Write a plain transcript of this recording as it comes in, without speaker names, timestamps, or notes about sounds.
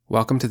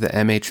Welcome to the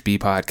MHB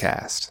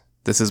podcast.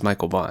 This is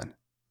Michael Bunn,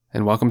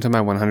 and welcome to my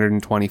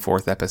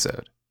 124th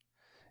episode.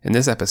 In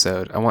this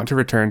episode, I want to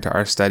return to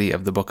our study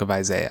of the book of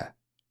Isaiah.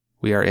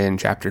 We are in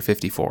chapter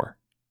 54.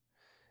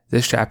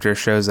 This chapter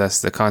shows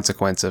us the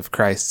consequence of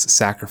Christ's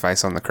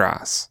sacrifice on the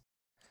cross.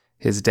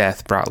 His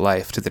death brought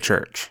life to the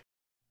church.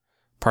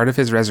 Part of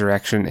his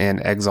resurrection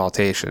and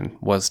exaltation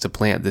was to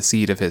plant the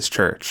seed of his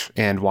church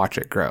and watch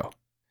it grow.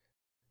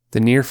 The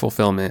near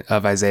fulfillment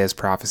of Isaiah's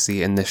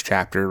prophecy in this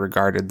chapter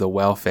regarded the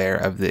welfare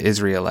of the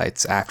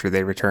Israelites after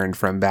they returned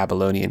from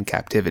Babylonian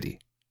captivity.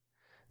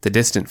 The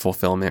distant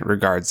fulfillment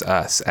regards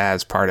us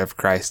as part of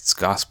Christ's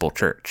gospel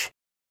church.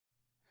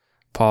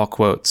 Paul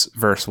quotes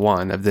verse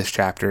 1 of this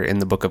chapter in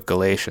the book of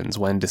Galatians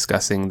when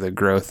discussing the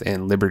growth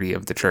and liberty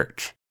of the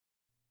church.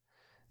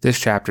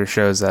 This chapter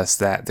shows us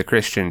that the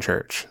Christian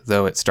church,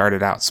 though it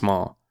started out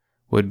small,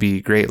 would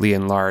be greatly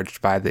enlarged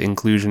by the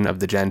inclusion of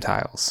the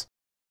Gentiles.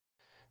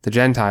 The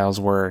Gentiles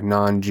were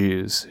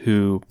non-Jews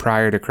who,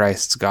 prior to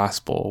Christ's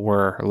gospel,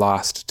 were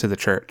lost to the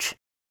church.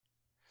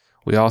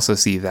 We also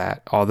see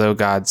that, although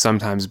God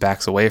sometimes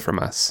backs away from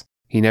us,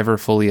 he never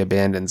fully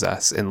abandons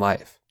us in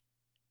life.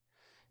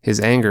 His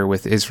anger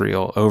with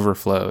Israel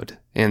overflowed,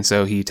 and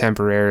so he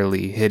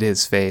temporarily hid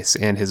his face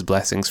and his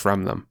blessings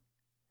from them.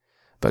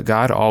 But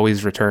God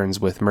always returns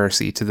with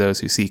mercy to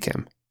those who seek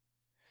him.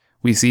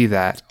 We see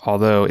that,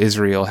 although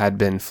Israel had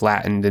been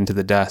flattened into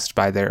the dust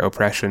by their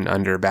oppression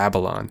under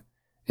Babylon,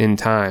 in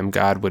time,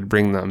 God would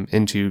bring them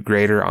into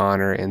greater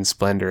honor and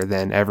splendor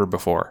than ever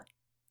before.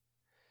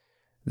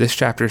 This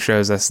chapter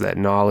shows us that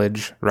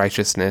knowledge,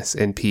 righteousness,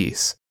 and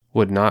peace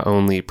would not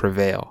only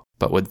prevail,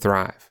 but would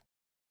thrive.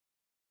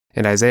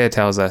 And Isaiah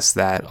tells us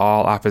that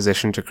all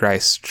opposition to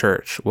Christ's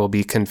church will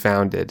be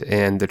confounded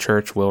and the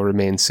church will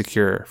remain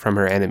secure from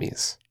her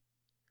enemies.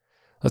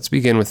 Let's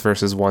begin with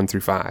verses 1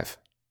 through 5.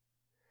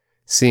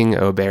 Sing,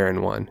 O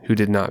barren one, who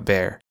did not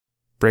bear.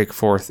 Break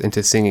forth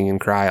into singing and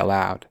cry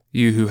aloud,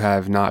 you who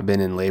have not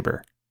been in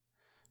labor.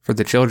 For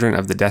the children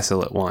of the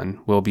desolate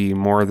one will be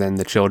more than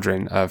the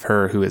children of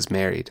her who is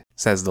married,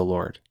 says the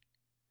Lord.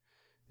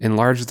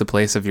 Enlarge the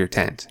place of your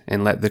tent,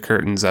 and let the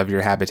curtains of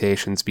your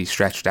habitations be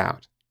stretched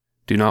out.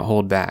 Do not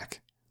hold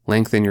back.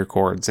 Lengthen your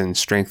cords and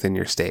strengthen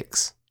your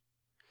stakes.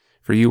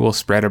 For you will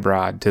spread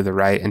abroad to the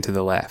right and to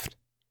the left,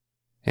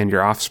 and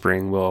your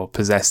offspring will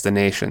possess the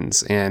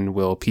nations and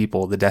will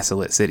people the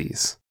desolate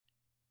cities.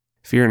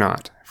 Fear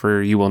not,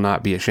 for you will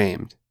not be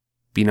ashamed.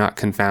 Be not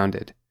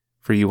confounded,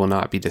 for you will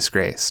not be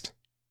disgraced.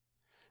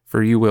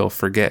 For you will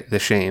forget the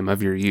shame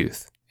of your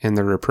youth, and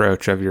the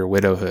reproach of your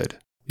widowhood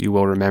you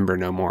will remember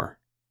no more.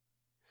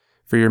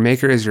 For your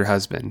Maker is your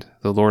husband,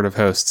 the Lord of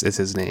hosts is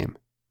his name,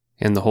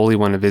 and the Holy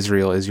One of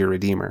Israel is your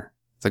Redeemer,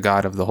 the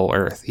God of the whole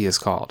earth he is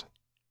called.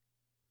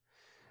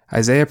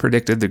 Isaiah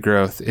predicted the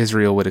growth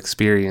Israel would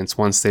experience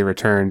once they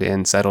returned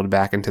and settled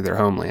back into their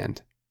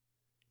homeland.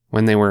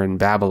 When they were in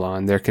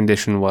Babylon, their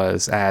condition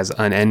was as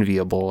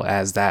unenviable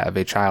as that of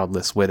a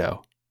childless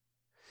widow.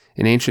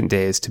 In ancient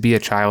days, to be a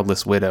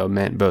childless widow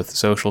meant both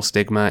social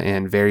stigma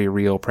and very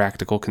real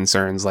practical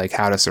concerns like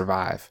how to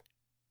survive.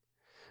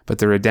 But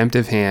the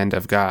redemptive hand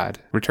of God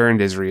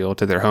returned Israel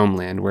to their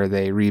homeland where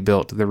they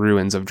rebuilt the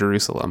ruins of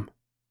Jerusalem.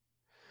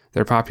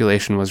 Their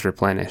population was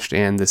replenished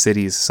and the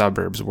city's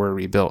suburbs were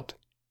rebuilt.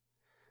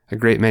 A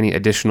great many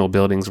additional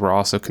buildings were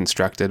also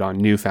constructed on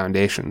new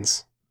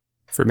foundations.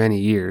 For many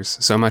years,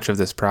 so much of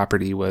this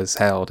property was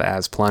held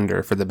as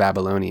plunder for the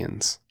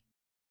Babylonians.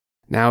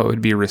 Now it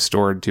would be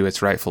restored to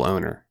its rightful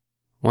owner.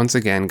 Once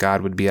again,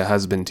 God would be a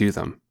husband to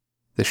them.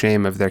 The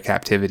shame of their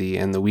captivity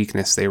and the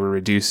weakness they were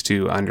reduced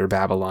to under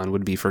Babylon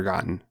would be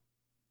forgotten.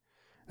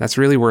 That's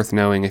really worth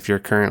knowing if you're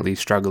currently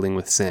struggling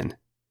with sin.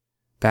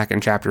 Back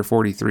in chapter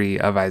 43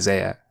 of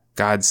Isaiah,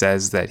 God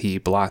says that he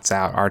blots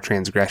out our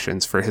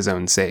transgressions for his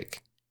own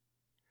sake.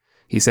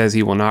 He says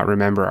he will not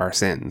remember our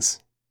sins.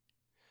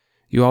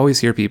 You always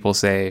hear people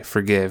say,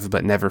 forgive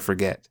but never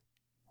forget.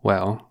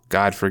 Well,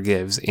 God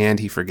forgives and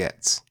he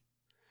forgets.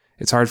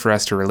 It's hard for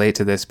us to relate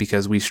to this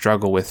because we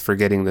struggle with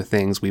forgetting the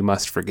things we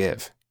must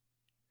forgive.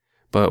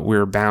 But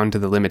we're bound to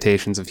the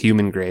limitations of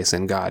human grace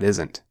and God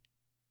isn't.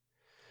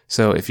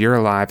 So if you're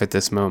alive at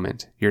this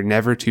moment, you're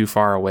never too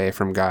far away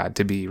from God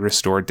to be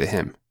restored to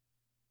him.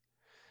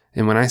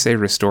 And when I say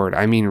restored,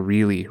 I mean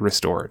really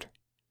restored.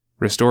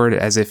 Restored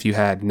as if you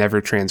had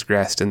never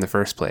transgressed in the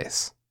first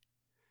place.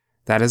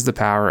 That is the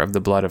power of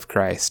the blood of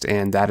Christ,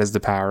 and that is the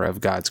power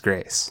of God's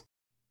grace.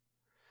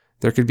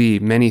 There could be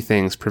many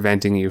things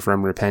preventing you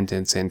from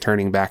repentance and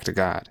turning back to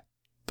God,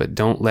 but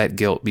don't let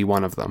guilt be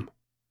one of them.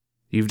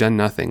 You've done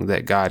nothing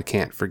that God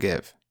can't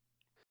forgive.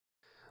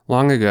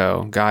 Long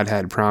ago, God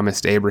had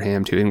promised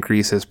Abraham to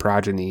increase his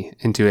progeny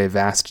into a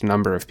vast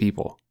number of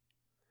people.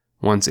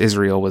 Once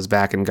Israel was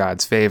back in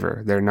God's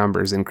favor, their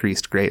numbers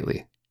increased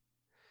greatly.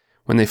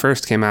 When they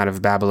first came out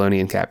of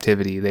Babylonian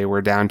captivity, they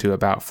were down to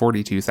about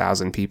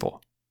 42,000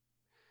 people.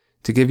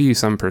 To give you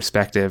some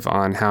perspective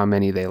on how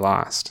many they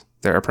lost,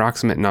 their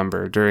approximate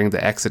number during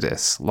the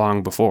Exodus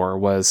long before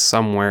was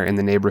somewhere in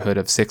the neighborhood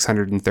of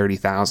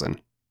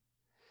 630,000.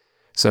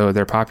 so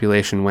their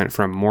population went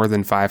from more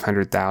than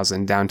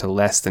 500,000 down to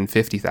less than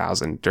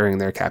 50,000 during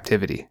their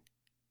captivity.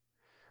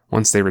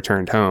 Once they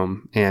returned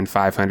home, and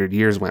 500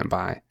 years went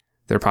by,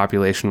 their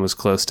population was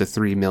close to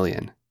 3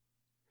 million.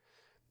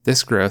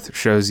 This growth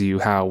shows you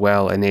how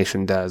well a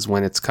nation does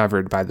when it's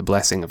covered by the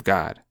blessing of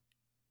God.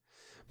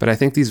 But I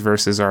think these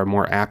verses are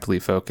more aptly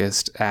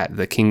focused at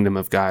the kingdom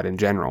of God in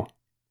general.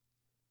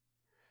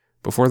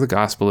 Before the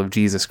gospel of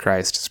Jesus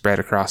Christ spread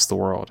across the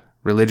world,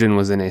 religion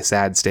was in a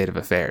sad state of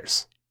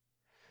affairs.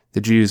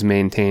 The Jews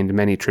maintained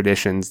many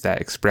traditions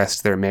that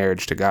expressed their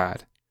marriage to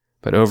God,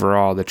 but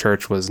overall the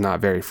church was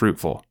not very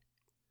fruitful.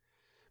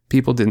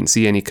 People didn't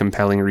see any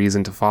compelling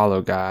reason to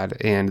follow God,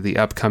 and the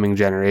upcoming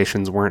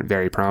generations weren't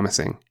very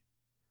promising.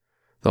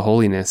 The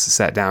holiness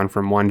set down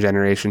from one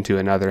generation to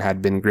another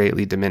had been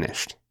greatly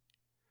diminished.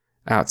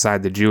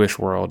 Outside the Jewish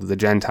world, the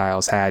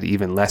Gentiles had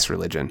even less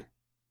religion.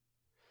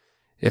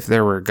 If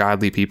there were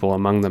godly people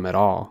among them at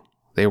all,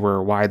 they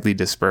were widely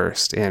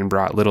dispersed and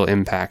brought little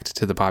impact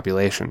to the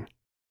population.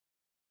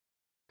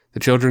 The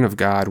children of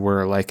God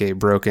were like a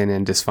broken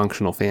and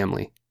dysfunctional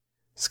family,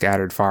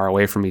 scattered far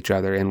away from each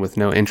other and with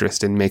no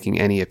interest in making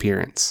any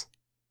appearance.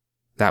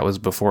 That was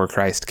before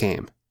Christ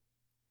came.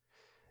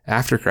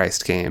 After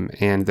Christ came,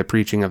 and the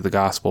preaching of the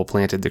gospel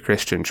planted the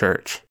Christian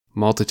church,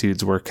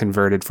 multitudes were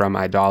converted from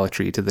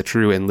idolatry to the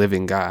true and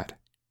living God.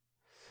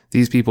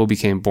 These people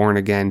became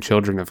born-again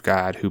children of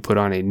God who put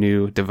on a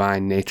new,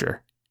 divine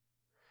nature.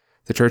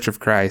 The Church of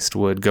Christ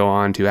would go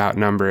on to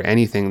outnumber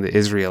anything the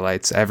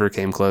Israelites ever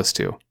came close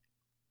to.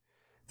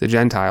 The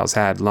Gentiles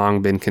had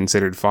long been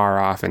considered far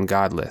off and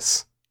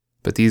godless,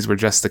 but these were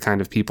just the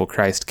kind of people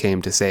Christ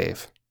came to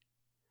save.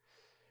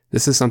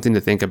 This is something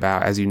to think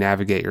about as you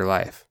navigate your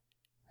life.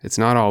 It's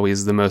not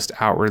always the most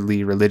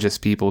outwardly religious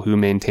people who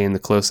maintain the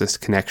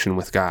closest connection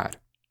with God.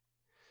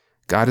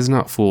 God is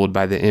not fooled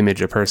by the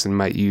image a person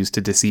might use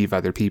to deceive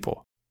other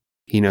people.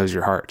 He knows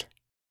your heart.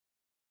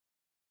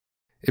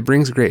 It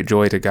brings great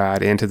joy to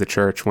God and to the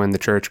church when the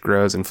church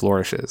grows and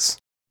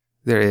flourishes.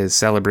 There is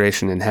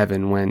celebration in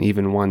heaven when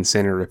even one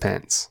sinner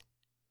repents.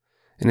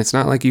 And it's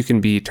not like you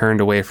can be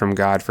turned away from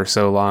God for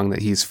so long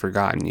that He's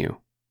forgotten you.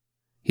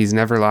 He's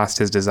never lost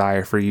His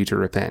desire for you to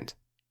repent.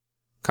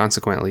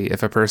 Consequently,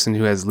 if a person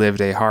who has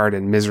lived a hard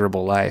and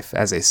miserable life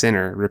as a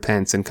sinner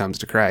repents and comes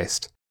to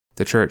Christ,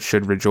 the church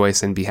should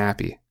rejoice and be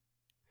happy.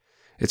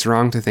 It's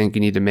wrong to think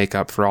you need to make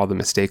up for all the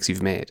mistakes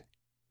you've made.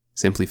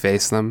 Simply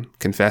face them,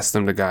 confess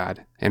them to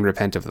God, and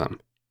repent of them.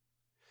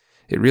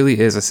 It really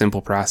is a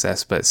simple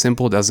process, but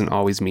simple doesn't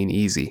always mean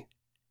easy.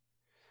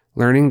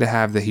 Learning to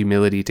have the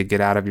humility to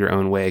get out of your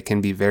own way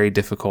can be very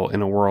difficult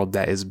in a world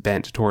that is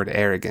bent toward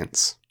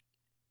arrogance.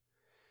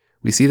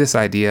 We see this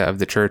idea of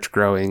the church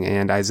growing,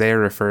 and Isaiah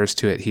refers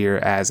to it here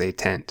as a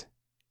tent.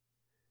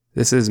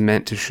 This is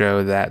meant to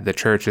show that the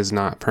church is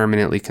not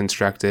permanently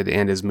constructed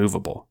and is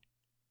movable.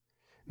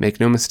 Make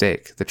no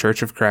mistake, the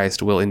Church of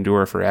Christ will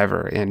endure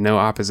forever, and no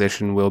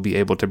opposition will be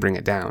able to bring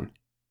it down.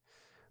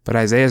 But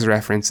Isaiah's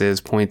reference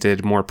is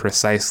pointed more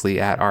precisely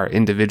at our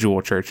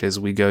individual churches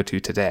we go to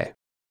today.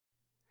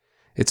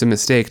 It's a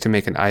mistake to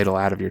make an idol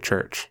out of your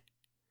church.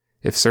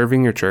 If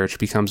serving your church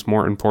becomes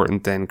more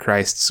important than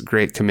Christ's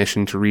great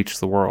commission to reach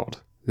the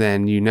world,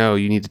 then you know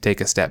you need to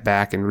take a step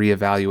back and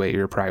reevaluate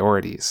your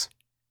priorities.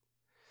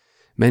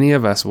 Many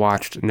of us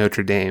watched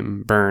Notre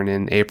Dame burn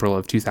in April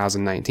of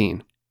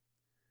 2019.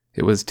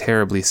 It was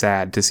terribly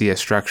sad to see a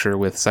structure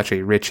with such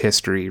a rich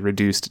history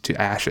reduced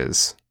to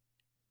ashes.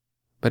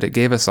 But it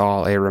gave us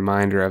all a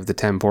reminder of the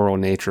temporal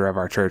nature of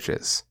our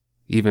churches,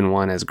 even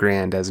one as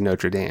grand as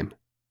Notre Dame.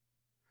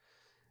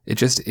 It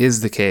just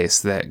is the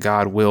case that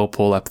God will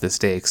pull up the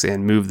stakes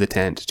and move the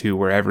tent to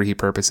wherever He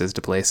purposes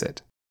to place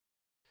it.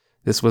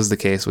 This was the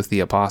case with the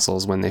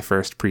apostles when they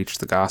first preached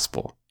the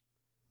gospel.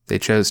 They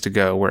chose to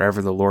go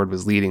wherever the Lord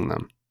was leading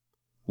them.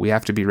 We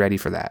have to be ready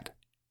for that.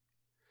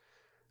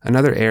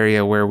 Another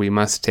area where we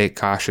must take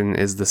caution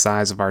is the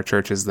size of our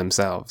churches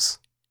themselves.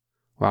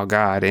 While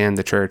God and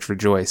the church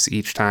rejoice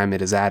each time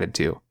it is added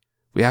to,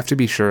 we have to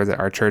be sure that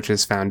our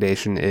church's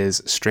foundation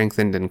is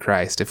strengthened in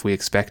Christ if we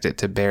expect it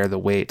to bear the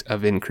weight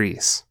of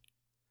increase.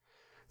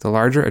 The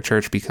larger a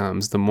church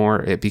becomes, the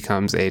more it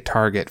becomes a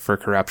target for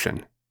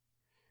corruption.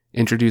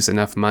 Introduce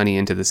enough money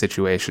into the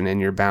situation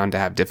and you're bound to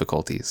have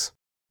difficulties.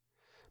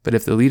 But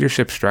if the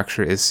leadership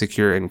structure is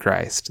secure in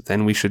Christ,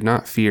 then we should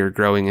not fear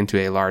growing into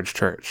a large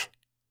church.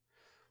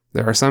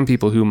 There are some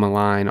people who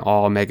malign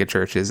all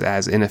megachurches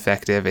as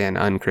ineffective and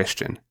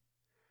unchristian.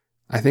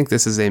 I think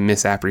this is a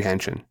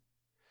misapprehension.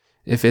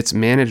 If it's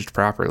managed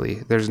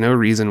properly, there's no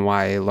reason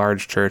why a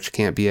large church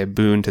can't be a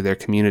boon to their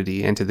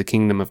community and to the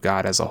kingdom of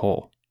God as a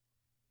whole.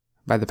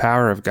 By the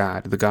power of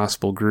God, the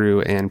gospel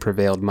grew and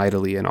prevailed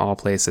mightily in all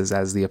places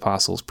as the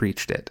apostles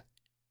preached it.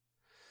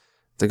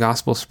 The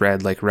gospel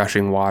spread like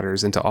rushing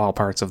waters into all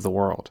parts of the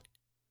world.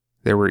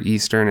 There were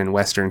Eastern and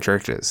Western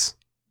churches.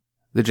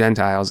 The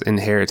Gentiles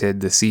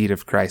inherited the seed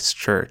of Christ's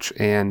church,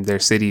 and their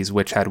cities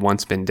which had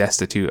once been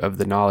destitute of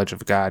the knowledge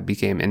of God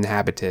became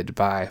inhabited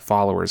by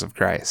followers of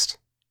Christ.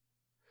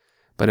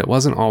 But it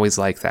wasn't always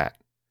like that.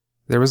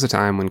 There was a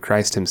time when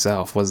Christ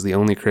himself was the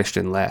only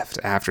Christian left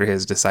after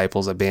his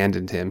disciples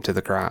abandoned him to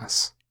the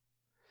cross.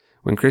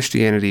 When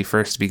Christianity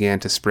first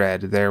began to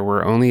spread, there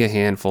were only a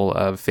handful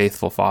of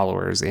faithful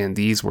followers, and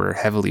these were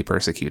heavily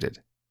persecuted.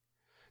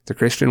 The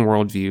Christian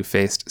worldview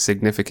faced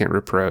significant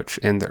reproach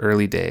in the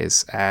early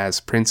days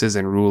as princes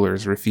and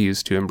rulers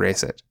refused to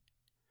embrace it.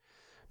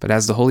 But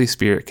as the Holy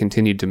Spirit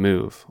continued to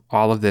move,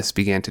 all of this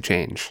began to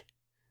change.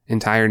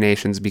 Entire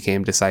nations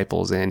became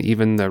disciples, and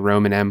even the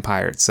Roman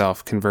Empire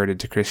itself converted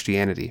to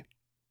Christianity.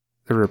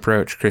 The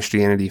reproach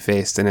Christianity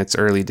faced in its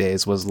early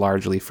days was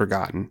largely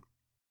forgotten.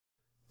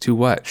 To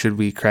what should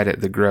we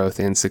credit the growth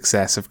and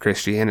success of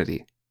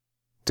Christianity?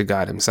 To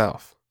God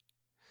himself.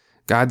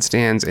 God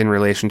stands in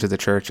relation to the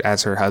church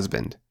as her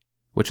husband,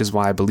 which is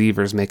why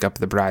believers make up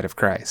the bride of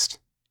Christ.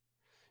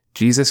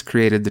 Jesus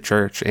created the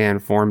church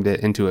and formed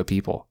it into a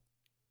people.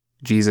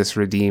 Jesus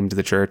redeemed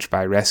the church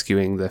by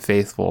rescuing the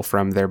faithful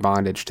from their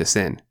bondage to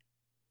sin.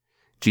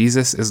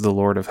 Jesus is the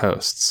Lord of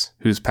hosts,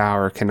 whose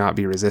power cannot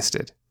be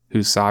resisted,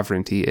 whose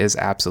sovereignty is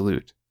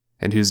absolute,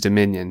 and whose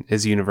dominion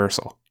is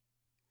universal.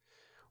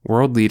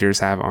 World leaders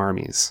have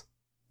armies.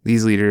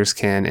 These leaders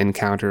can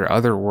encounter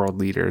other world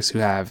leaders who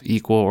have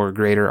equal or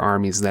greater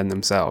armies than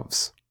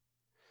themselves.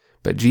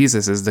 But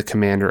Jesus is the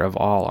commander of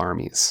all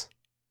armies.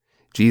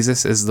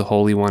 Jesus is the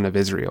Holy One of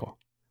Israel,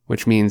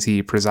 which means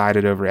he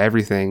presided over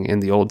everything in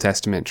the Old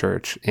Testament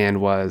church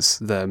and was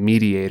the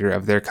mediator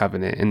of their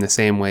covenant in the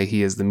same way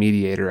he is the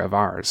mediator of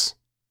ours.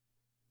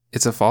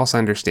 It's a false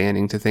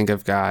understanding to think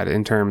of God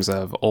in terms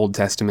of Old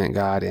Testament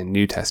God and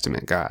New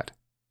Testament God.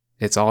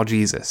 It's all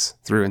Jesus,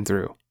 through and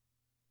through.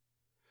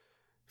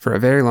 For a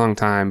very long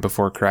time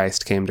before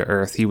Christ came to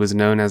earth, he was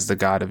known as the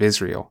God of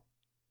Israel.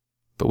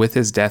 But with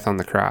his death on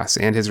the cross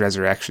and his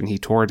resurrection, he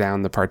tore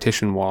down the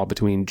partition wall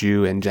between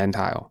Jew and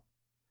Gentile.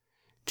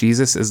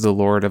 Jesus is the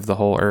Lord of the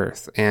whole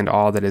earth, and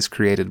all that is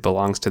created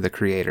belongs to the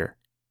Creator.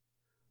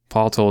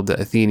 Paul told the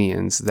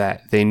Athenians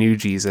that they knew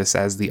Jesus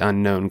as the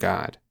unknown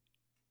God.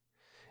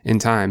 In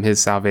time,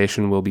 his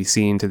salvation will be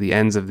seen to the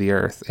ends of the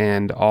earth,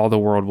 and all the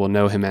world will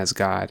know him as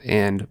God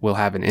and will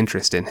have an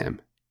interest in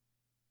him.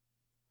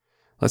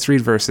 Let's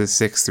read verses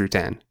 6 through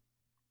 10.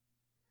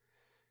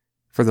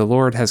 For the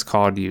Lord has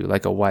called you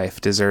like a wife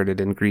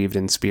deserted and grieved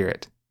in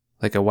spirit,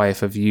 like a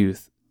wife of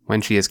youth when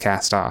she is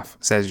cast off,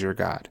 says your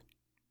God.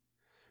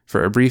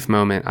 For a brief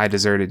moment I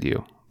deserted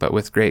you, but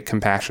with great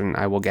compassion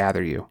I will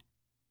gather you.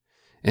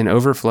 In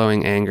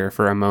overflowing anger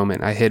for a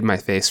moment I hid my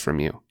face from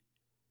you,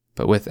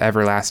 but with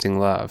everlasting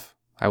love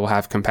I will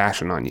have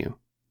compassion on you,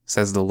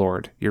 says the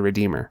Lord, your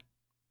Redeemer.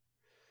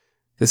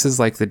 This is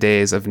like the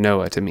days of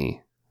Noah to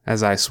me,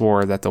 as I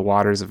swore that the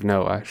waters of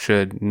Noah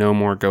should no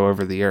more go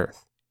over the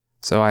earth.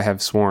 So I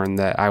have sworn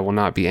that I will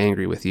not be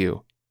angry with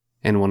you,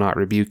 and will not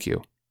rebuke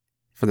you.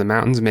 For the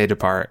mountains may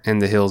depart,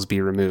 and the hills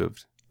be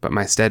removed, but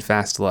my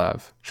steadfast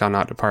love shall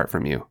not depart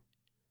from you,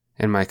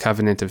 and my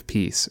covenant of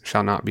peace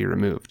shall not be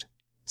removed,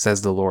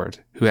 says the Lord,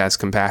 who has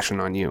compassion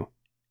on you.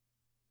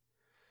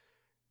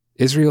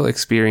 Israel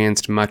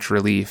experienced much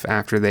relief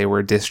after they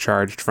were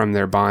discharged from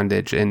their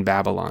bondage in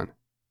Babylon.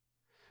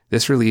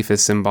 This relief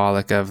is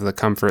symbolic of the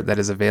comfort that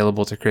is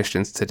available to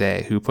Christians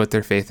today who put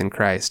their faith in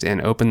Christ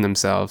and open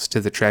themselves to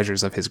the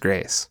treasures of his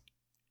grace.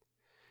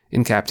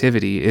 In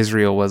captivity,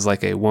 Israel was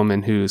like a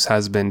woman whose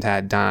husband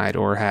had died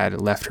or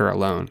had left her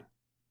alone.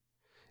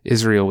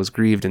 Israel was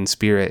grieved in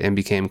spirit and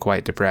became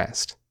quite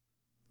depressed.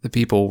 The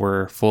people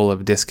were full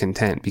of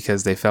discontent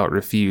because they felt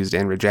refused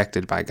and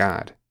rejected by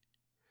God.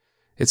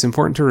 It's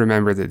important to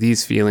remember that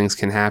these feelings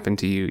can happen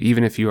to you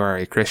even if you are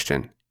a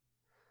Christian.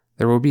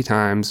 There will be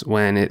times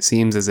when it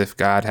seems as if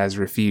God has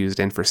refused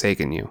and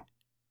forsaken you.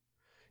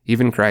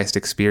 Even Christ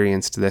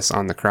experienced this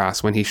on the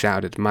cross when he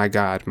shouted, my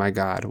God,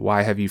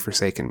 why have you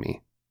forsaken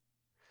me?"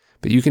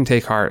 But you can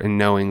take heart in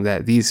knowing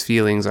that these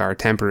feelings are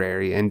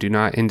temporary and do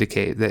not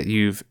indicate that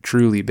you've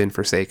truly been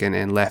forsaken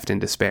and left in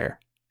despair.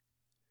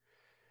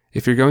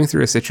 If you're going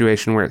through a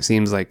situation where it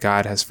seems like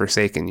God has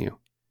forsaken you,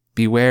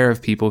 beware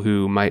of people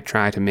who might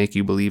try to make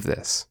you believe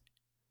this.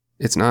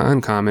 It's not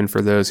uncommon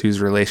for those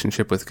whose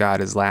relationship with God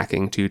is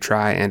lacking to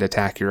try and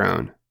attack your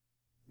own.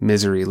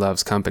 Misery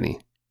loves company.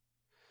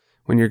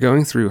 When you're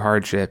going through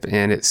hardship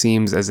and it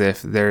seems as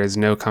if there is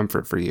no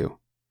comfort for you,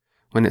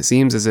 when it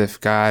seems as if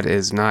God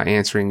is not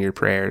answering your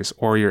prayers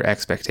or your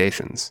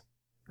expectations,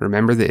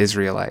 remember the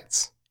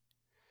Israelites.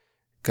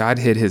 God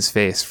hid his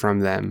face from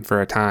them for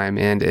a time,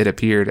 and it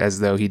appeared as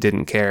though he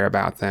didn't care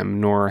about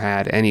them nor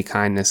had any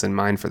kindness in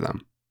mind for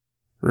them.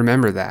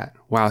 Remember that,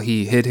 while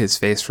he hid his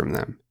face from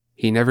them,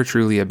 he never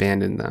truly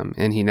abandoned them,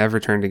 and he never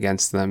turned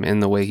against them in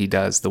the way he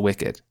does the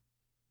wicked.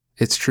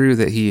 It's true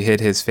that he hid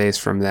his face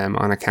from them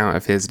on account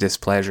of his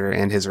displeasure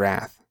and his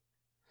wrath.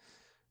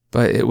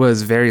 But it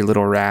was very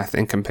little wrath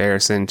in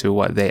comparison to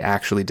what they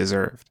actually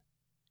deserved.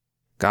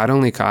 God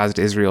only caused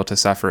Israel to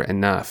suffer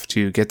enough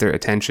to get their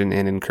attention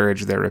and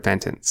encourage their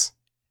repentance.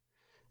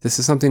 This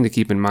is something to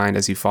keep in mind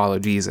as you follow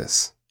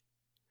Jesus.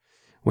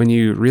 When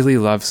you really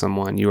love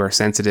someone, you are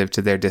sensitive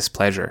to their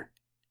displeasure.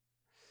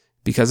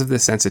 Because of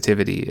this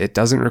sensitivity, it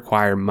doesn't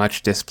require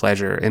much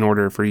displeasure in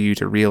order for you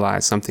to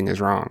realize something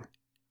is wrong.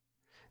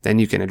 Then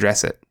you can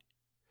address it.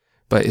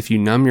 But if you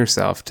numb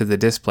yourself to the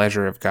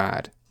displeasure of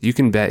God, you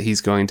can bet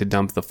He's going to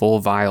dump the full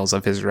vials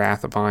of His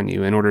wrath upon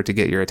you in order to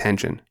get your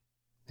attention.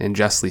 And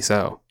justly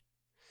so.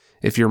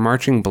 If you're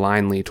marching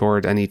blindly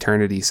toward an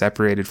eternity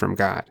separated from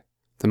God,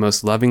 the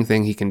most loving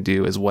thing He can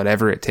do is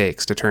whatever it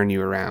takes to turn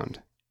you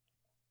around.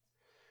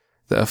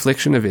 The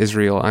affliction of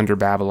Israel under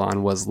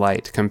Babylon was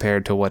light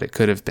compared to what it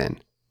could have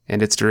been,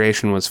 and its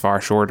duration was far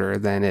shorter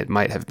than it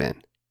might have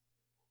been.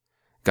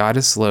 God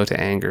is slow to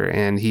anger,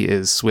 and He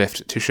is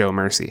swift to show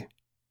mercy.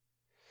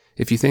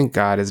 If you think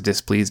God is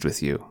displeased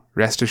with you,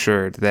 rest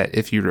assured that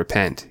if you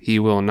repent, He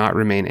will not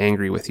remain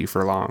angry with you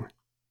for long.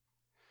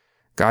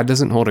 God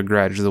doesn't hold a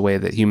grudge the way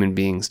that human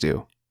beings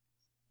do.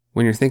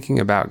 When you're thinking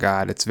about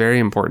God, it's very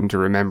important to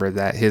remember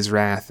that His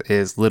wrath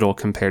is little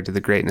compared to the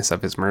greatness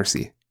of His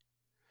mercy.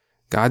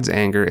 God's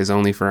anger is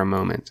only for a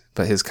moment,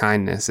 but His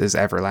kindness is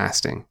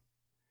everlasting.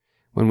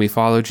 When we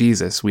follow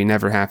Jesus, we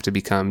never have to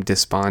become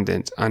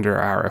despondent under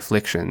our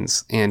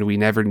afflictions, and we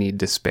never need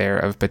despair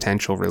of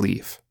potential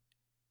relief.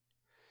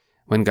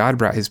 When God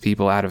brought His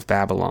people out of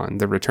Babylon,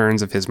 the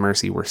returns of His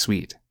mercy were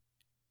sweet.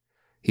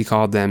 He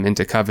called them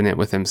into covenant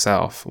with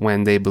Himself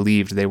when they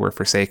believed they were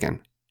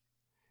forsaken.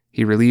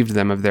 He relieved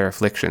them of their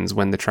afflictions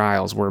when the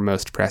trials were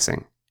most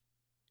pressing.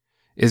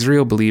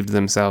 Israel believed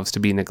themselves to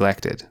be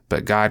neglected,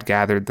 but God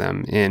gathered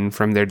them in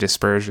from their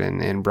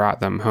dispersion and brought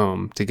them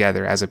home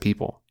together as a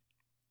people.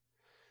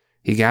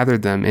 He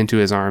gathered them into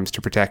His arms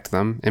to protect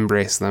them,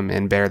 embrace them,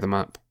 and bear them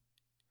up.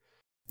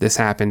 This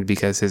happened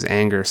because His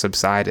anger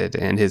subsided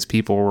and His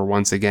people were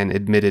once again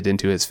admitted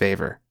into His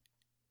favor.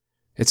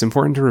 It's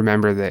important to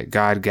remember that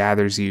God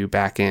gathers you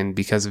back in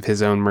because of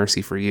His own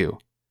mercy for you,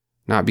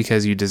 not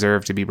because you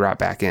deserve to be brought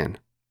back in.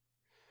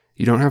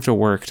 You don't have to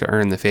work to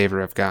earn the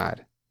favor of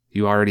God.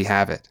 You already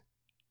have it.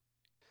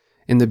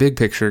 In the big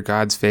picture,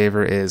 God's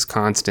favor is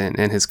constant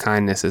and His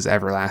kindness is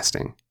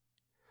everlasting.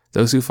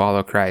 Those who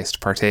follow Christ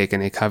partake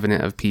in a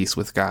covenant of peace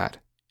with God.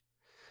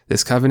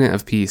 This covenant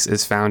of peace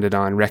is founded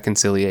on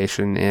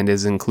reconciliation and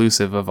is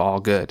inclusive of all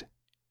good.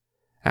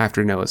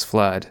 After Noah's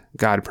flood,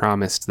 God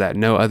promised that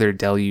no other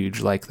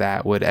deluge like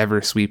that would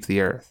ever sweep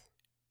the earth.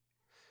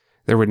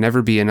 There would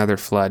never be another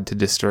flood to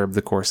disturb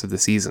the course of the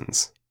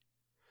seasons.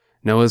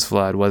 Noah's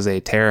flood was a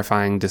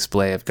terrifying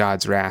display of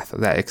God's wrath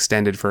that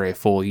extended for a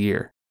full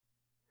year.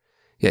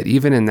 Yet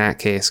even in that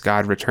case,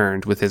 God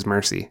returned with His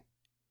mercy.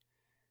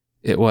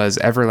 It was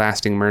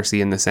everlasting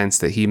mercy in the sense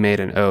that He made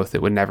an oath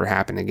it would never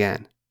happen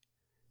again.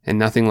 And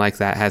nothing like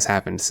that has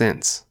happened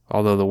since,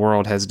 although the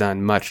world has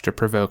done much to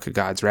provoke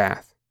God's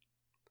wrath.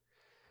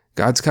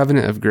 God's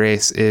covenant of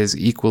grace is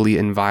equally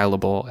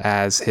inviolable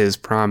as His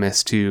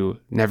promise to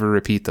never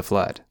repeat the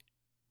flood.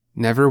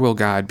 Never will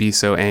God be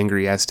so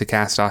angry as to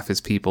cast off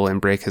His people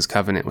and break His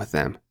covenant with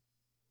them.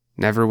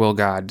 Never will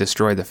God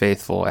destroy the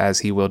faithful as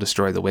He will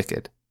destroy the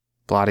wicked,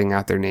 blotting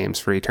out their names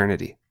for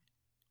eternity.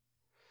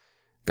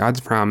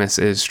 God's promise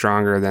is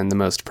stronger than the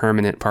most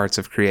permanent parts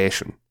of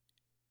creation.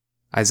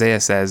 Isaiah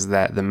says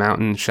that the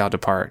mountains shall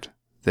depart,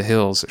 the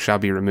hills shall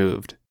be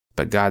removed,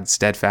 but God's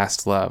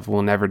steadfast love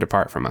will never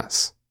depart from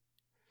us.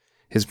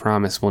 His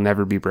promise will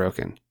never be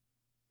broken.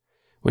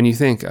 When you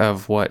think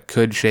of what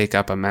could shake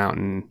up a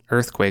mountain,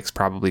 earthquakes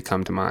probably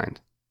come to mind.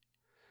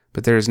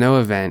 But there is no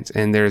event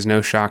and there is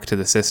no shock to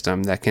the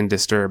system that can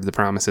disturb the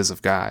promises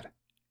of God.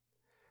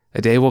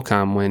 A day will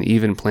come when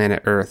even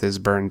planet Earth is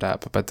burned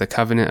up, but the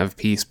covenant of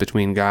peace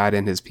between God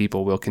and His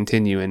people will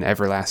continue in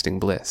everlasting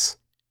bliss.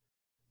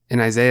 In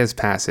Isaiah's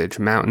passage,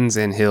 mountains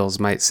and hills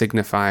might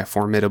signify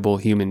formidable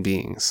human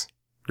beings,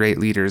 great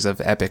leaders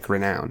of epic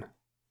renown.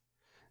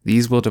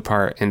 These will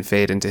depart and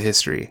fade into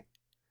history.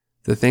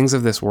 The things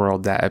of this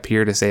world that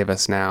appear to save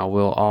us now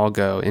will all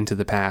go into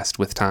the past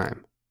with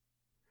time.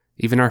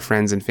 Even our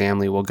friends and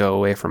family will go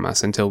away from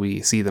us until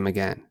we see them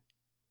again.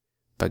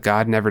 But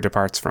God never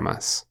departs from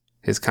us.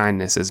 His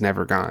kindness is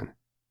never gone.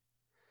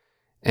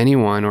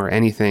 Anyone or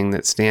anything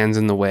that stands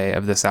in the way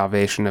of the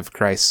salvation of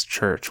Christ's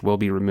church will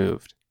be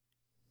removed,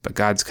 but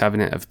God's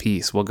covenant of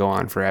peace will go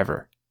on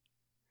forever.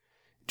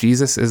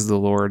 Jesus is the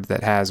Lord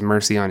that has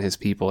mercy on His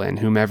people, and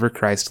whomever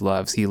Christ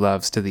loves, He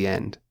loves to the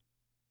end.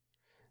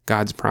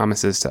 God's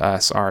promises to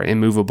us are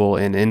immovable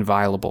and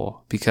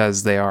inviolable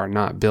because they are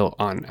not built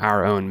on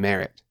our own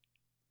merit.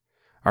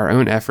 Our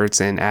own efforts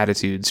and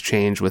attitudes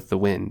change with the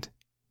wind.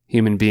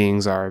 Human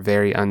beings are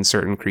very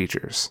uncertain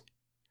creatures.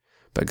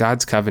 But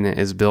God's covenant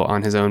is built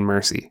on His own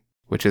mercy,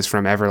 which is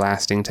from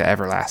everlasting to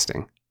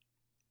everlasting.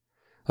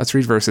 Let's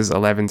read verses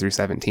 11 through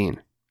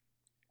 17.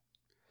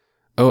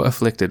 O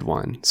afflicted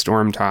one,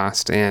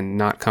 storm-tossed and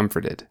not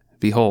comforted,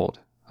 behold,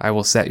 I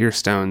will set your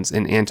stones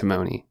in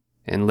antimony,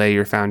 and lay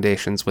your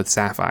foundations with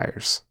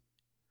sapphires.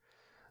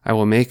 I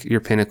will make your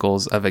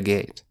pinnacles of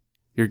agate,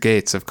 your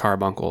gates of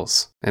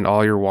carbuncles, and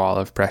all your wall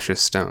of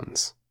precious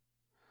stones.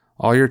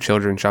 All your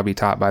children shall be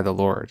taught by the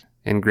Lord,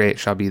 and great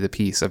shall be the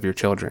peace of your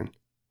children.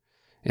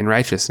 In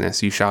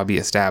righteousness you shall be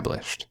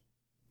established.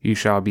 You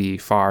shall be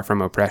far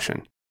from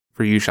oppression,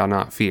 for you shall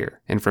not fear,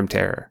 and from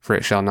terror, for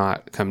it shall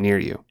not come near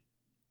you.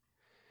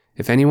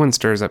 If anyone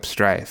stirs up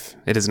strife,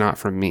 it is not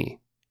from me.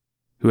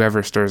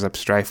 Whoever stirs up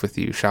strife with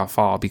you shall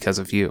fall because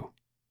of you.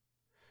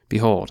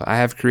 Behold, I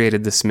have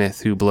created the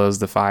smith who blows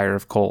the fire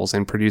of coals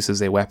and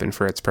produces a weapon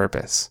for its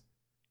purpose.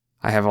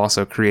 I have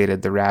also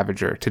created the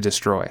ravager to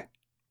destroy.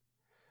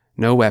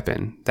 No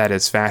weapon that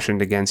is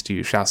fashioned against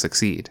you shall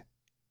succeed,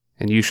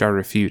 and you shall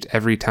refute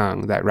every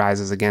tongue that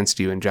rises against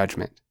you in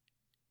judgment.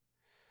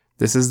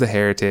 This is the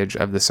heritage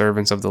of the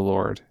servants of the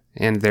Lord,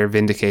 and their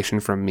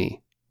vindication from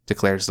me,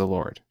 declares the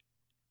Lord.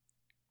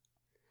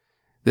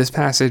 This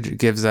passage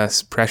gives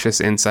us precious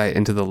insight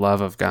into the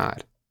love of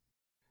God.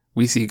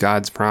 We see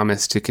God's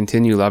promise to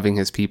continue loving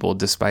his people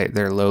despite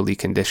their lowly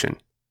condition.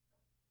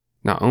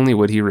 Not only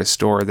would he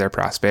restore their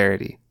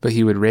prosperity, but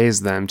he would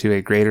raise them to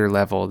a greater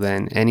level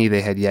than any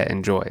they had yet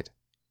enjoyed.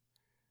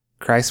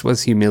 Christ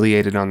was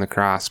humiliated on the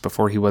cross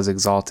before he was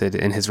exalted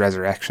in his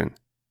resurrection.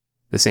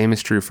 The same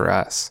is true for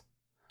us.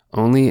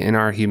 Only in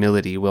our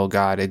humility will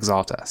God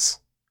exalt us.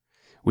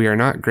 We are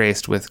not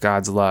graced with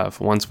God's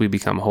love once we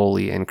become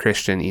holy and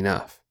Christian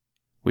enough.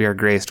 We are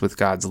graced with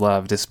God's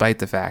love despite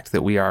the fact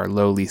that we are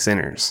lowly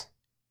sinners.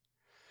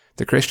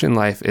 The Christian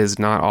life is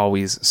not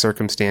always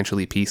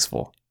circumstantially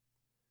peaceful.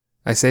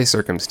 I say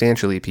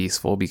circumstantially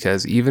peaceful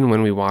because even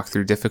when we walk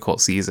through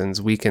difficult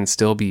seasons, we can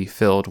still be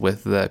filled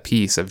with the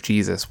peace of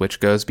Jesus which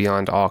goes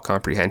beyond all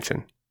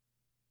comprehension.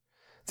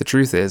 The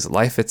truth is,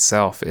 life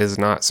itself is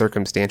not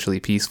circumstantially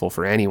peaceful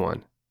for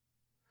anyone.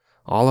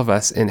 All of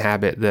us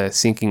inhabit the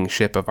sinking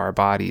ship of our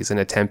bodies in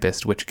a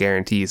tempest which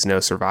guarantees no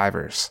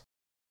survivors.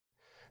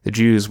 The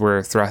Jews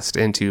were thrust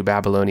into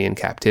Babylonian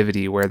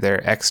captivity where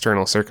their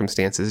external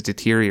circumstances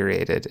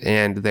deteriorated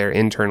and their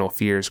internal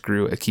fears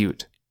grew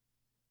acute.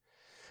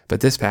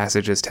 But this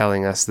passage is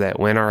telling us that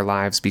when our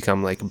lives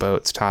become like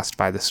boats tossed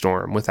by the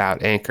storm,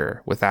 without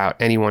anchor, without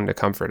anyone to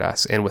comfort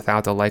us, and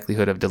without the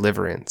likelihood of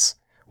deliverance,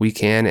 we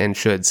can and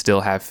should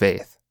still have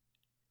faith.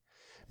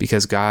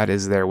 Because God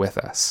is there with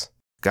us.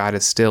 God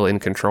is still in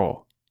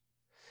control.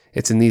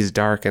 It's in these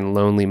dark and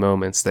lonely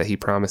moments that he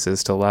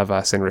promises to love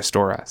us and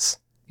restore us,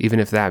 even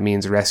if that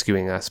means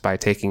rescuing us by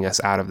taking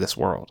us out of this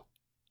world.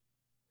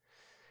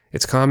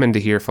 It's common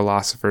to hear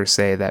philosophers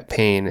say that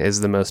pain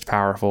is the most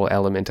powerful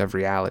element of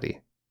reality.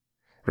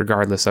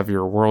 Regardless of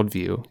your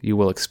worldview, you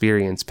will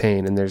experience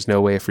pain, and there's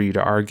no way for you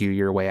to argue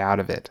your way out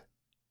of it.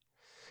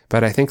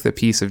 But I think the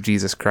peace of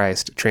Jesus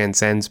Christ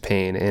transcends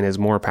pain and is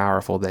more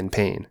powerful than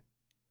pain.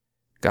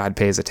 God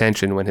pays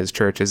attention when his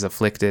church is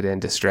afflicted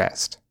and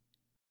distressed.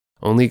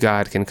 Only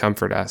God can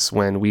comfort us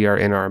when we are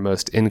in our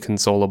most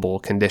inconsolable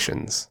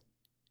conditions.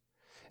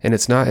 And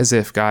it's not as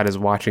if God is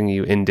watching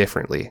you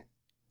indifferently.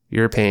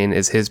 Your pain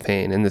is his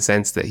pain in the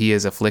sense that he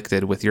is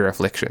afflicted with your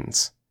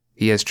afflictions.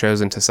 He has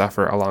chosen to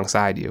suffer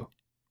alongside you.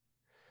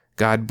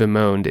 God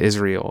bemoaned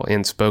Israel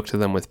and spoke to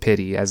them with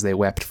pity as they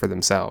wept for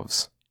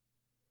themselves.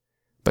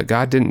 But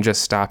God didn't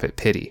just stop at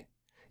pity.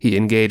 He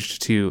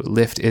engaged to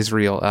lift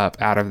Israel up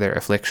out of their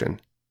affliction.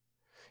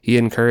 He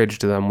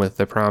encouraged them with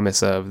the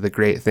promise of the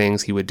great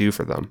things he would do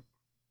for them.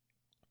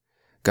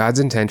 God's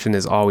intention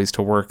is always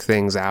to work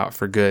things out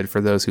for good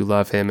for those who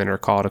love him and are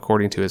called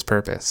according to his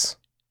purpose.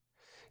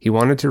 He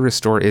wanted to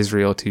restore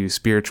Israel to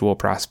spiritual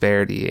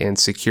prosperity and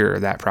secure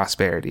that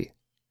prosperity.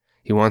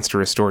 He wants to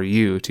restore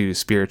you to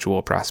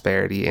spiritual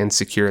prosperity and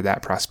secure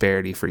that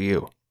prosperity for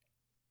you.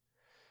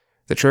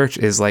 The church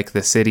is like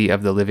the city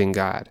of the living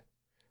God.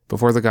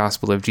 Before the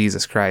gospel of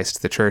Jesus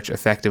Christ, the church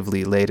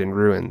effectively laid in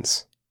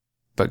ruins.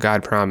 But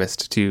God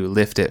promised to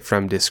lift it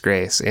from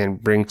disgrace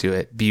and bring to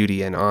it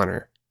beauty and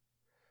honor.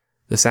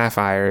 The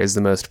sapphire is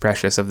the most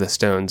precious of the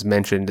stones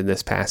mentioned in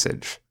this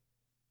passage.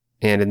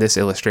 And in this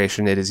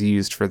illustration it is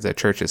used for the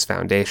church's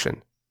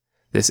foundation.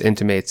 This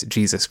intimates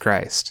Jesus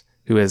Christ,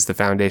 who is the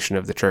foundation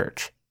of the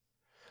church.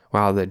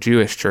 While the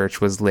Jewish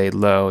church was laid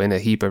low in a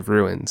heap of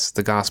ruins,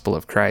 the gospel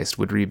of Christ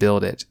would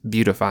rebuild it,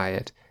 beautify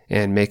it,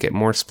 and make it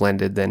more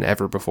splendid than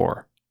ever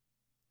before.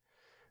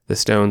 The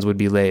stones would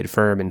be laid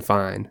firm and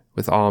fine,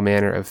 with all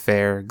manner of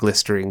fair,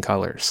 glistering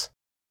colors.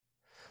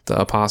 The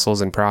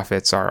apostles and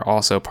prophets are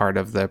also part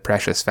of the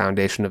precious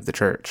foundation of the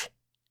church.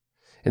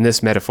 In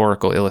this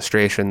metaphorical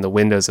illustration, the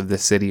windows of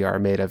this city are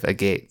made of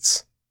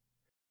agates.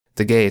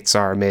 The gates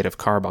are made of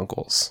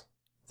carbuncles.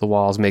 The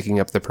walls making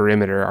up the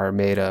perimeter are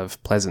made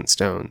of pleasant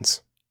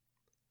stones.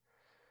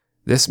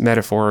 This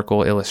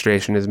metaphorical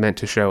illustration is meant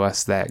to show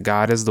us that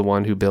God is the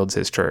one who builds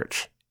his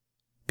church.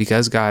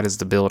 Because God is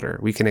the builder,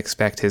 we can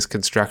expect his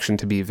construction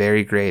to be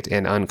very great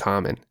and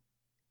uncommon.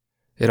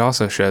 It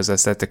also shows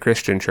us that the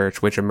Christian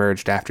church which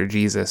emerged after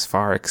Jesus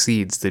far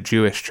exceeds the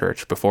Jewish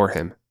church before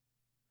him.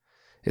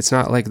 It's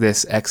not like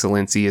this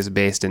excellency is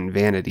based in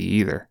vanity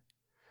either.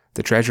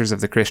 The treasures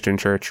of the Christian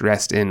church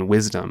rest in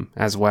wisdom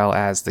as well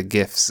as the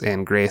gifts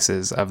and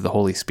graces of the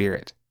Holy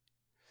Spirit.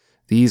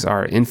 These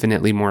are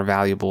infinitely more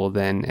valuable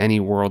than any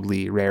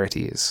worldly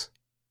rarities.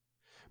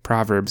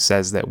 Proverbs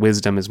says that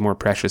wisdom is more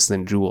precious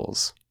than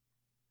jewels.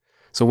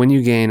 So when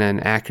you gain an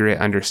accurate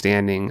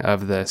understanding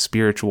of the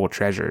spiritual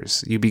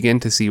treasures, you begin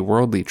to see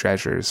worldly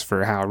treasures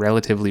for how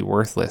relatively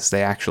worthless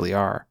they actually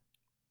are.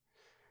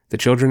 The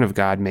children of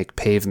God make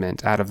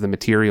pavement out of the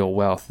material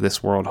wealth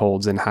this world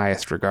holds in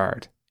highest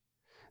regard.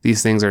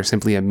 These things are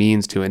simply a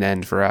means to an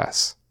end for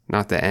us,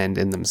 not the end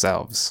in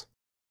themselves.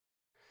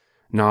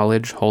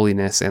 Knowledge,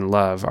 holiness, and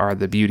love are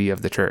the beauty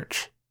of the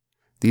church.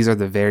 These are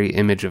the very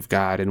image of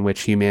God in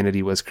which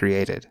humanity was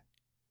created.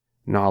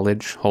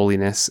 Knowledge,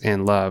 holiness,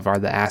 and love are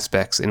the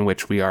aspects in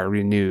which we are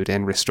renewed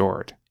and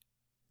restored.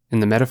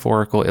 In the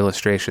metaphorical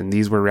illustration,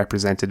 these were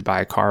represented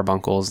by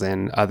carbuncles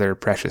and other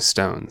precious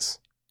stones.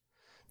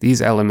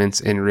 These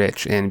elements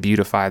enrich and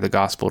beautify the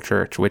gospel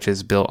church, which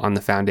is built on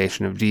the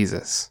foundation of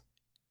Jesus.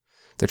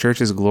 The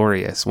church is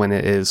glorious when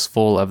it is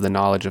full of the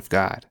knowledge of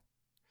God.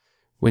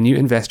 When you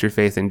invest your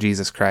faith in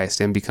Jesus Christ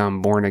and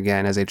become born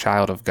again as a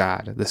child of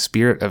God, the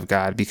Spirit of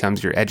God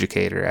becomes your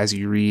educator as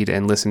you read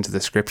and listen to the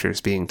scriptures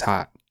being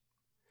taught.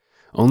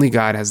 Only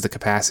God has the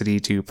capacity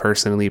to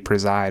personally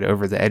preside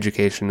over the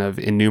education of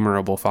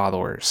innumerable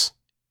followers.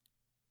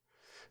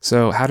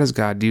 So, how does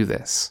God do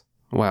this?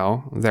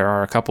 Well, there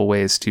are a couple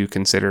ways to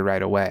consider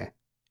right away.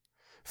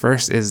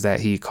 First is that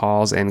He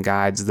calls and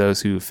guides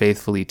those who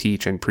faithfully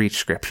teach and preach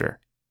Scripture.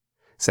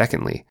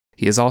 Secondly,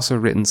 He has also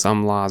written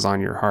some laws on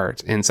your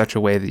heart in such a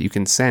way that you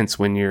can sense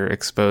when you're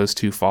exposed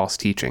to false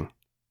teaching.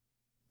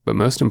 But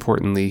most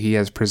importantly, He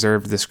has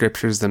preserved the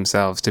Scriptures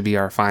themselves to be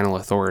our final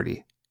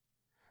authority.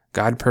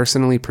 God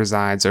personally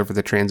presides over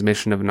the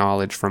transmission of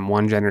knowledge from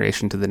one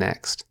generation to the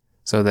next,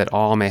 so that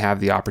all may have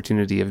the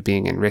opportunity of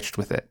being enriched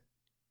with it.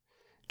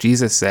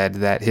 Jesus said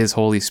that His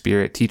Holy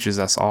Spirit teaches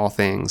us all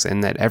things,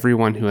 and that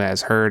everyone who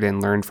has heard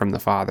and learned from the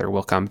Father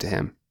will come to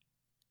Him.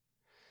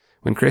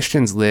 When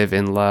Christians live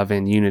in love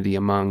and unity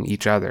among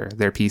each other,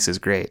 their peace is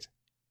great.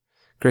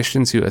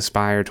 Christians who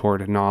aspire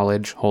toward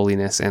knowledge,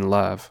 holiness, and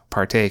love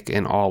partake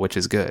in all which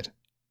is good.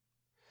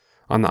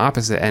 On the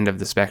opposite end of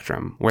the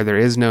spectrum, where there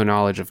is no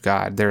knowledge of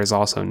God, there is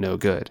also no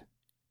good.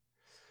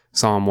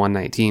 Psalm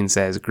 119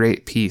 says,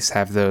 "Great peace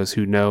have those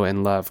who know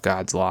and love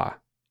God's law."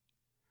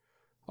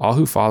 All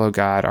who follow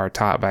God are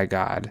taught by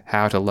God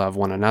how to love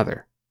one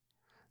another.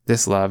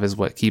 This love is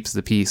what keeps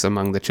the peace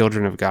among the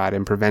children of God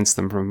and prevents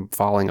them from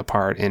falling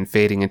apart and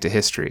fading into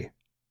history.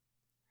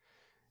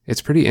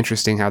 It's pretty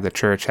interesting how the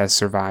church has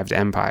survived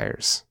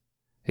empires.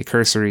 A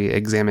cursory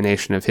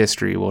examination of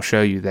history will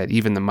show you that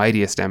even the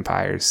mightiest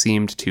empires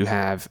seemed to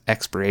have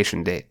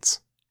expiration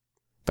dates,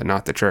 but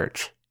not the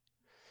church.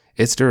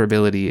 Its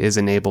durability is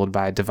enabled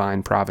by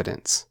divine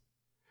providence.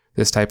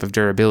 This type of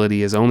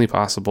durability is only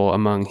possible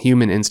among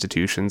human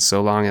institutions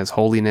so long as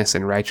holiness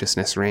and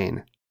righteousness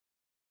reign.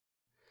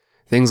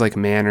 Things like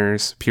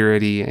manners,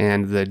 purity,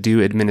 and the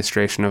due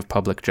administration of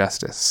public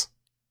justice.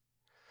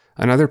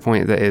 Another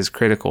point that is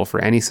critical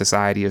for any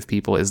society of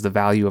people is the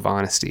value of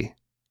honesty.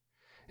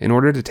 In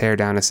order to tear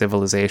down a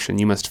civilization,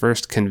 you must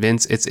first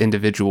convince its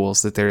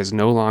individuals that there is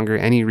no longer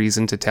any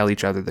reason to tell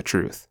each other the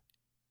truth.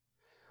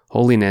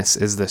 Holiness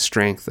is the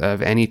strength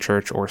of any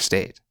church or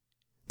state.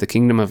 The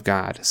kingdom of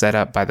God, set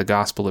up by the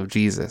gospel of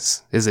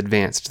Jesus, is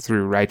advanced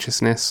through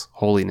righteousness,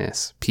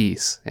 holiness,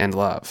 peace, and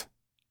love.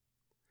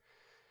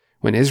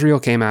 When Israel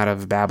came out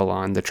of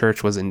Babylon, the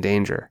church was in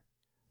danger,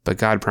 but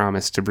God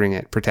promised to bring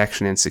it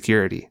protection and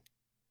security.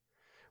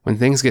 When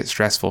things get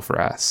stressful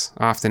for us,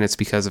 often it's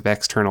because of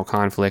external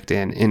conflict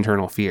and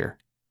internal fear.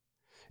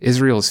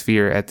 Israel's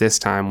fear at this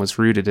time was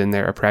rooted in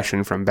their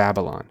oppression from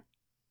Babylon.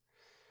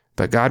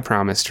 But God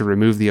promised to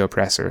remove the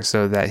oppressor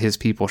so that His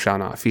people shall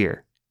not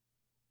fear.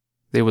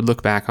 They would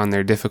look back on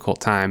their difficult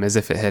time as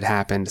if it had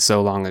happened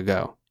so long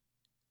ago.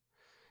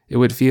 It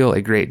would feel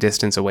a great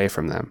distance away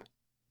from them.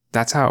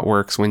 That's how it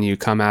works when you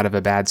come out of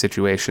a bad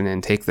situation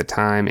and take the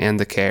time and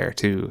the care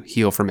to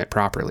heal from it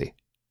properly.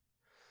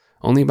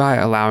 Only by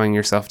allowing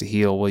yourself to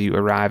heal will you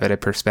arrive at a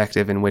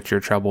perspective in which your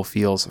trouble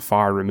feels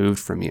far removed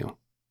from you.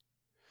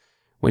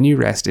 When you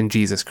rest in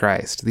Jesus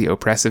Christ, the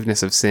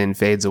oppressiveness of sin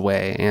fades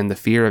away and the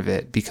fear of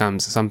it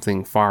becomes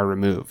something far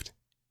removed.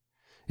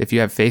 If you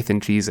have faith in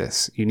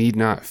Jesus, you need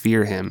not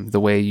fear Him the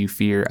way you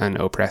fear an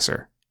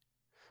oppressor.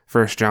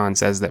 1 John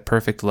says that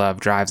perfect love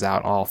drives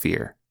out all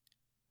fear.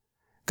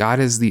 God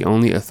is the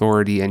only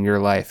authority in your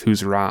life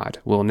whose rod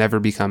will never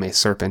become a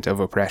serpent of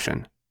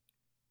oppression.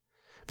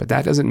 But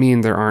that doesn't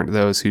mean there aren't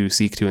those who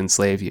seek to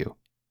enslave you.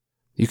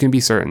 You can be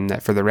certain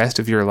that for the rest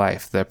of your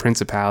life, the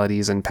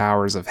principalities and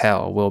powers of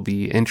hell will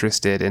be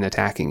interested in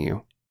attacking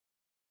you.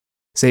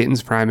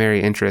 Satan's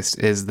primary interest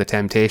is the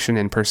temptation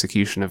and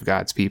persecution of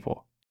God's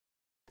people.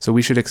 So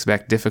we should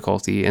expect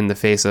difficulty in the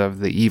face of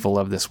the evil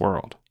of this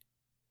world.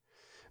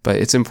 But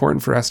it's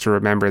important for us to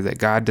remember that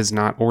God does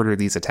not order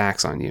these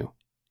attacks on you.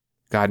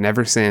 God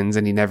never sins,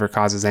 and He never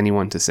causes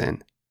anyone to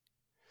sin.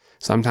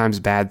 Sometimes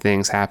bad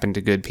things happen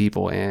to good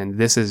people, and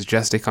this is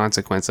just a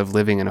consequence of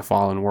living in a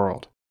fallen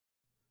world.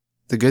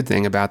 The good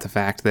thing about the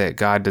fact that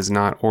God does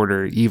not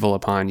order evil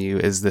upon you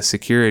is the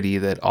security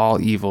that all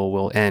evil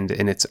will end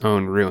in its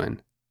own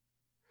ruin.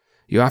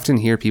 You often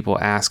hear people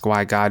ask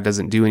why God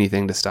doesn't do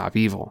anything to stop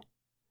evil.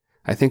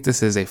 I think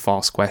this is a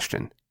false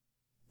question.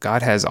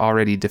 God has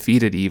already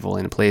defeated evil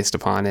and placed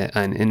upon it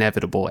an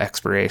inevitable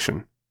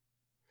expiration.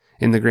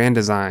 In the grand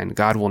design,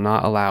 God will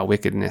not allow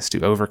wickedness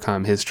to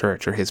overcome his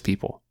church or his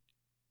people.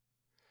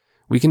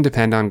 We can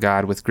depend on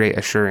God with great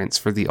assurance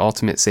for the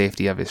ultimate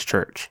safety of his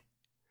church.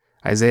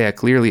 Isaiah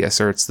clearly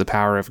asserts the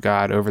power of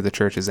God over the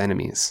church's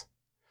enemies.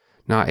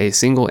 Not a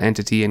single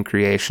entity in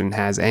creation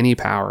has any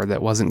power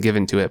that wasn't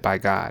given to it by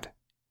God.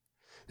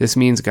 This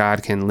means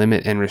God can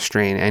limit and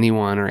restrain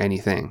anyone or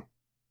anything.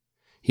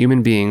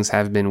 Human beings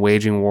have been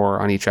waging war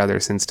on each other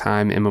since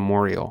time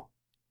immemorial.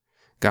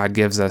 God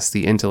gives us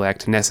the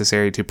intellect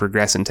necessary to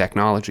progress in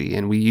technology,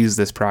 and we use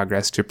this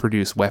progress to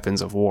produce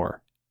weapons of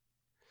war.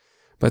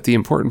 But the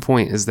important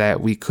point is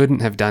that we couldn't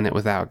have done it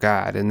without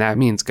God, and that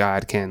means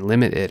God can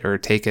limit it or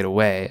take it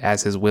away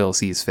as his will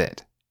sees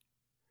fit.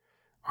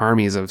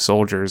 Armies of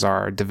soldiers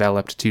are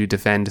developed to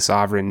defend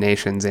sovereign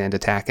nations and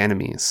attack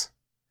enemies.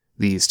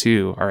 These,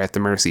 too, are at the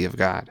mercy of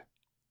God.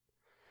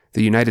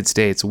 The United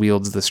States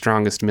wields the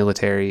strongest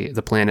military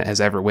the planet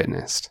has ever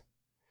witnessed.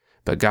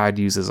 But God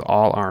uses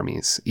all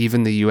armies,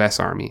 even the U.S.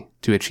 Army,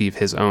 to achieve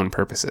his own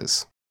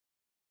purposes.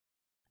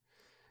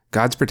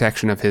 God's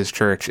protection of his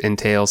church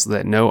entails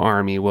that no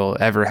army will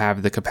ever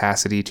have the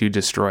capacity to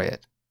destroy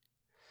it.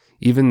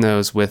 Even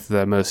those with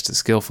the most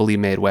skillfully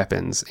made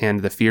weapons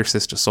and the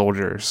fiercest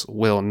soldiers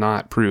will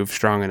not prove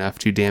strong enough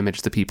to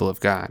damage the people of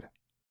God.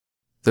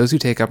 Those who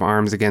take up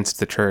arms against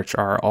the church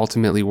are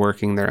ultimately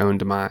working their own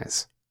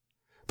demise.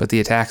 But the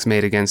attacks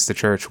made against the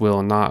church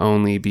will not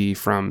only be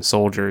from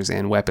soldiers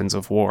and weapons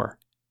of war.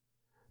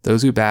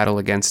 Those who battle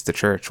against the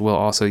church will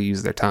also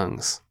use their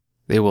tongues.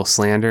 They will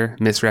slander,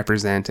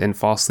 misrepresent, and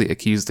falsely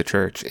accuse the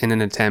church in an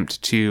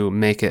attempt to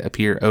make it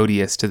appear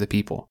odious to the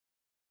people.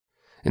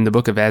 In the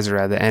book of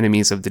Ezra, the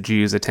enemies of the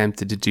Jews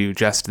attempted to do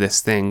just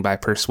this thing by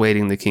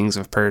persuading the kings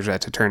of Persia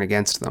to turn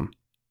against them.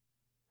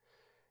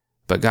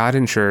 But God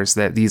ensures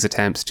that these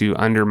attempts to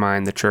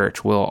undermine the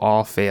church will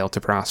all fail to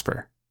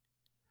prosper.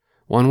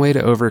 One way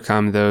to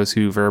overcome those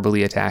who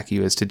verbally attack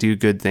you is to do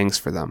good things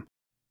for them.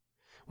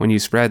 When you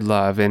spread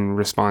love in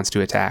response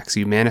to attacks,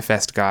 you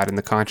manifest God in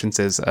the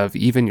consciences of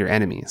even your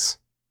enemies.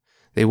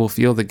 They will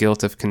feel the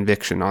guilt of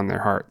conviction on their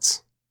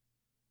hearts.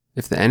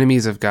 If the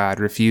enemies of God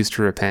refuse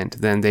to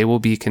repent, then they will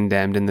be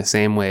condemned in the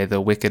same way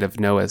the wicked of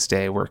Noah's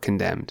day were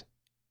condemned.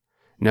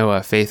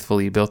 Noah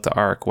faithfully built the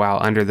ark while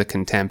under the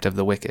contempt of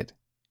the wicked.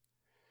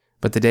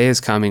 But the day is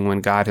coming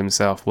when God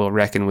himself will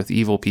reckon with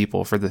evil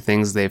people for the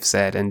things they've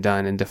said and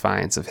done in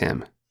defiance of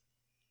him.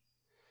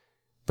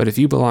 But if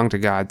you belong to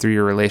God through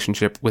your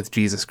relationship with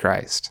Jesus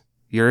Christ,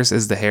 yours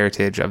is the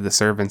heritage of the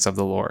servants of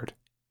the Lord.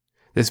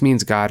 This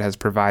means God has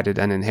provided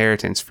an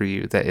inheritance for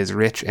you that is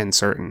rich and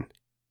certain.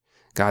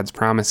 God's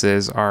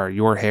promises are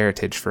your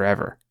heritage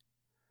forever.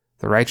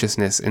 The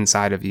righteousness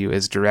inside of you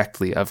is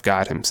directly of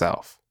God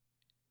himself.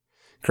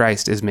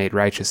 Christ is made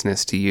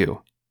righteousness to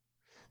you.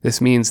 This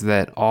means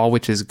that all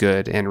which is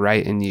good and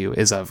right in you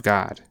is of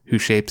God, who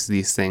shapes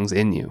these things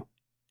in you.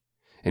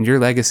 And your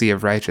legacy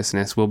of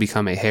righteousness will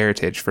become a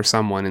heritage for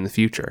someone in the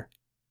future.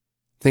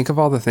 Think of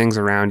all the things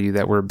around you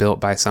that were built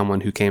by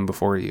someone who came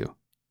before you.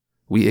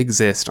 We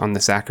exist on the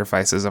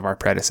sacrifices of our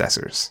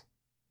predecessors.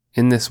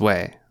 In this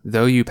way,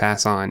 though you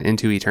pass on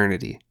into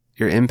eternity,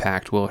 your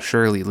impact will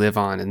surely live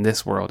on in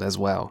this world as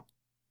well.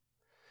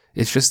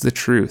 It's just the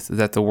truth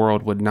that the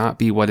world would not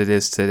be what it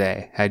is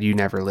today had you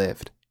never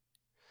lived.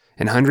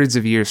 And hundreds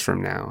of years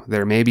from now,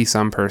 there may be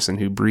some person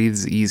who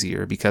breathes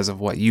easier because of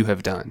what you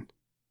have done.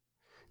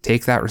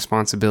 Take that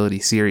responsibility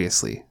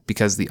seriously,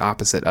 because the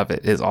opposite of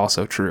it is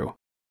also true.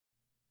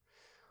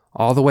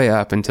 All the way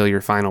up until your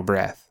final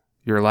breath,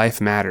 your life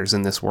matters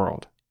in this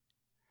world.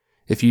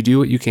 If you do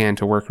what you can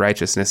to work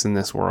righteousness in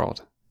this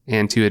world,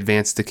 and to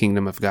advance the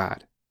kingdom of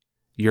God,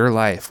 your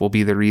life will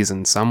be the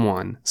reason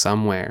someone,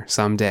 somewhere,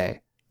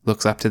 someday,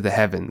 looks up to the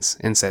heavens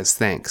and says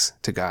thanks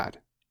to God.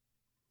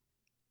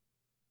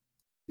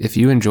 If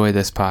you enjoy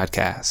this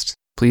podcast,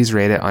 please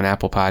rate it on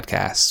Apple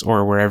Podcasts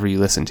or wherever you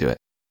listen to it.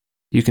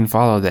 You can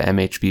follow the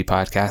MHB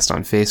Podcast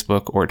on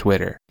Facebook or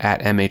Twitter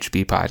at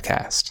MHB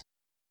Podcast.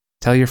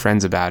 Tell your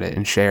friends about it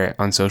and share it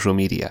on social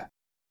media.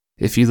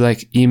 If you'd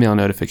like email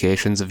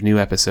notifications of new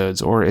episodes,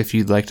 or if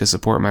you'd like to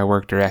support my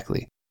work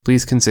directly,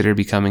 please consider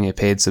becoming a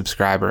paid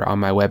subscriber on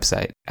my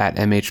website at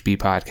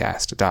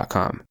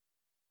mhbpodcast.com.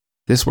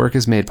 This work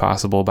is made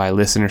possible by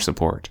listener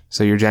support,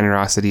 so your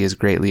generosity is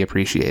greatly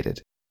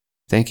appreciated.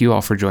 Thank you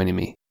all for joining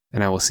me,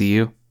 and I will see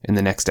you in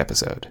the next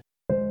episode.